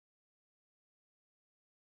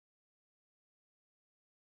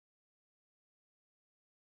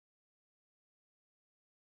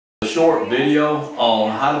short video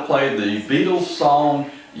on how to play the Beatles song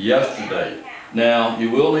Yesterday. Now, you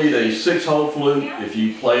will need a 6-hole flute if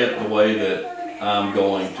you play it the way that I'm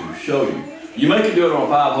going to show you. You may can do it on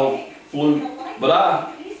a 5-hole flute, but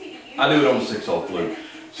I do it on a 6-hole flute.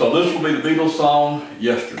 So this will be the Beatles song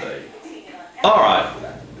Yesterday. Alright,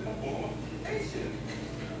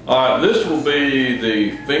 this will be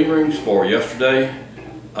the fingerings for Yesterday.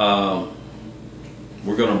 We're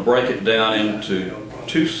going to break it down into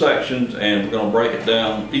 2 sections, and we're going to break it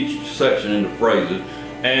down each section into phrases,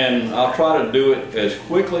 and I'll try to do it as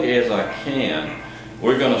quickly as I can.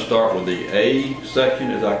 We're going to start with the A section,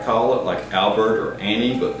 as I call it, like Albert or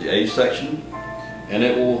Annie, but the A section, and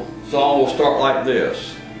song will start like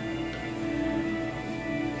this.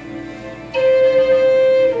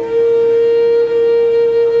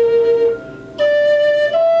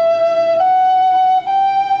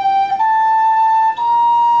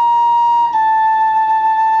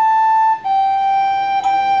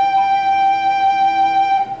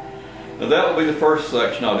 That will be the first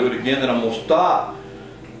section. I'll do it again, then I'm going to stop.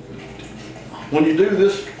 When you do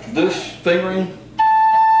this fingering,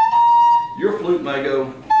 your flute may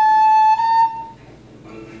go.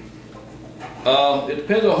 It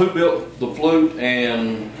depends on who built the flute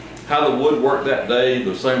and how the wood worked that day,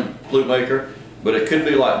 the same flute maker, but it could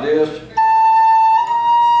be like this,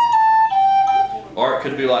 or it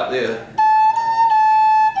could be like this.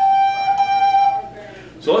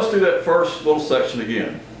 So let's do that first little section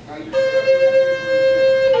again.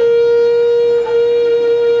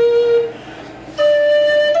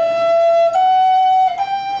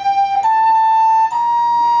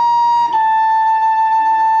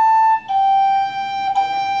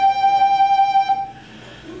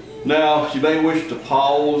 Now, you may wish to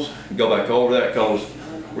pause and go back over that, because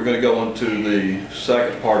we're going to go into the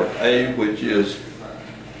second part of A, which is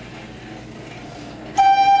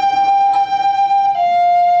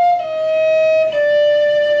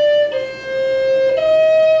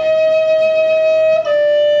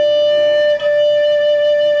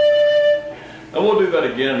and we'll do that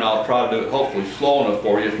again, and I'll try to do it hopefully slow enough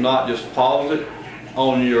for you. If not, just pause it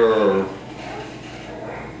on your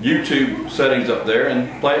YouTube settings up there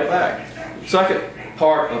and play it back. Second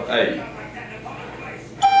part of A.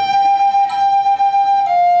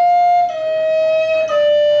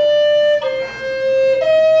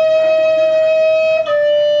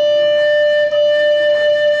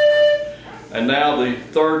 And now the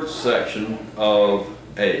third section of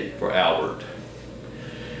A for Albert.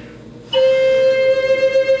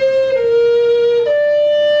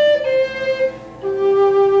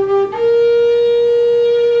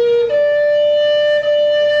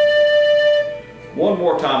 One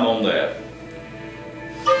more time on that.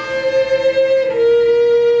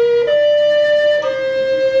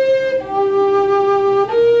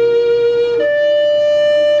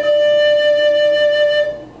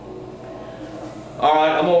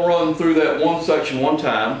 Alright, I'm going to run through that one section one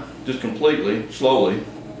time, just completely, slowly.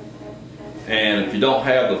 And if you don't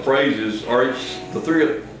have the phrases, or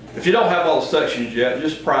if you don't have all the sections yet,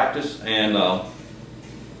 just practice and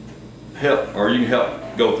you can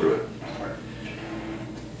help go through it.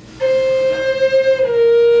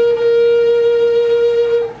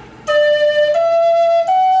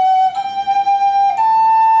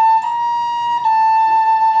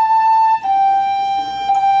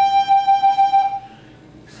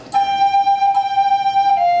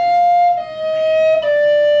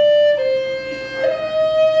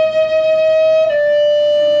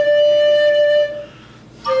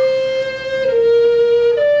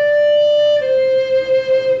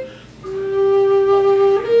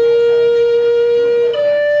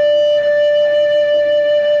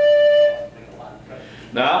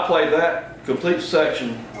 Now I play that complete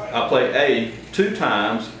section, I play A 2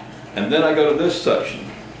 times, and then I go to this section.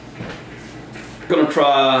 I'm going to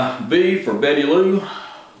try B for Betty Lou.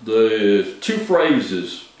 There's 2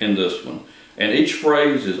 phrases in this one, and each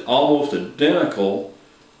phrase is almost identical,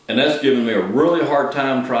 and that's giving me a really hard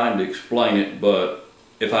time trying to explain it, but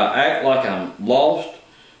if I act like I'm lost,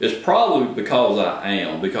 it's probably because I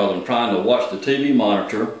am, because I'm trying to watch the TV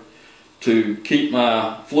monitor to keep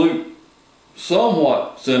my flute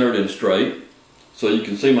somewhat centered and straight so you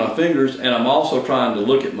can see my fingers, and I'm also trying to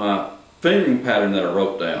look at my fingering pattern that I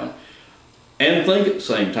wrote down and think at the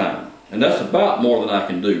same time, and that's about more than I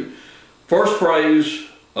can do. First phrase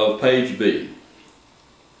of page B.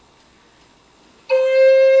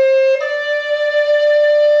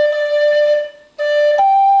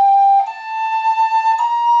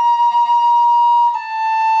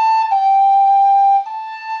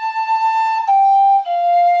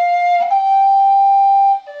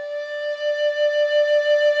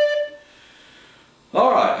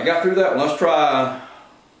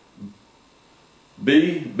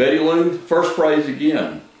 Betty Lou, first phrase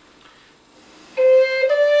again.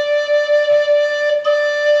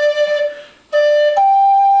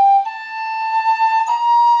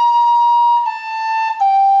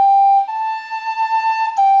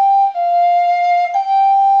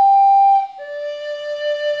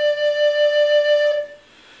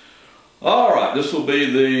 Alright, this will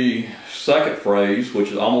be the second phrase, which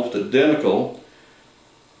is almost identical.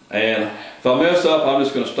 And if I mess up, I'm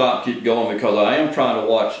just going to stop and keep going because I am trying to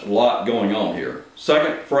watch a lot going on here.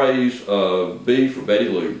 Second phrase of B for Betty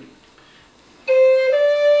Lou.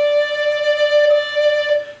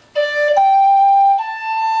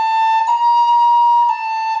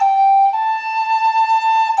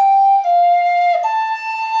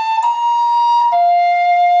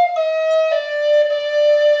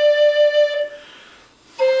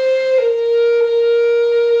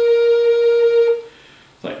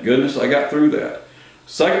 Thank goodness I got through that.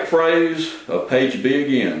 Second phrase of page B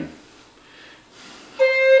again.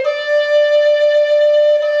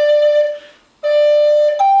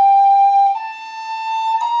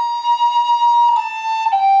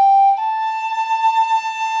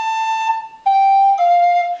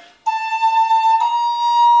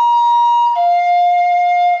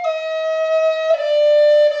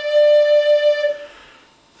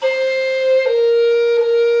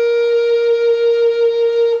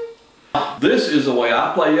 This is the way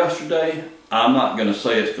I play yesterday. I'm not going to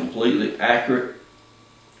say it's completely accurate,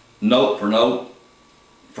 note,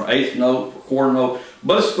 for eighth note, for quarter note,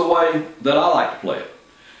 but it's the way that I like to play it.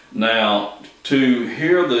 Now, to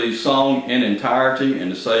hear the song in entirety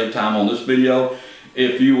and to save time on this video,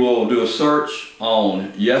 if you will do a search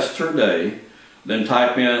on yesterday, then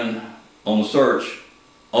type in on the search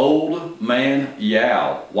Old Man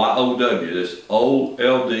Yow, Y-O-W. That's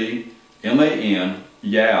O-L-D-M-A-N,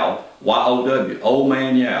 Yow, Y-O-W, Old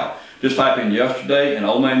Man Yow. Just type in yesterday and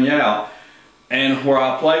Old Man Yow, and where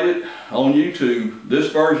I played it on YouTube, this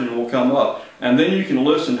version will come up. And then you can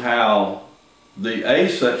listen how the A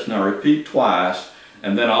section I repeat twice,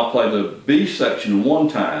 and then I'll play the B section one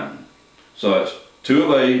time. So it's 2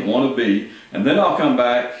 of A, 1 of B, and then I'll come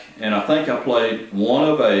back and I think I played 1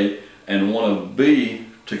 of A and 1 of B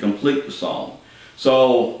to complete the song.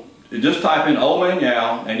 So just type in Old Man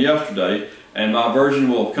Yow and yesterday, and my version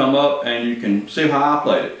will come up and you can see how I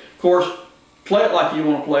played it. Of course, play it like you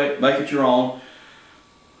want to play it, make it your own.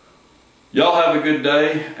 Y'all have a good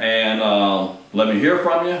day, and let me hear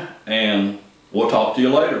from you, and we'll talk to you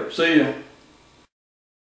later. See ya.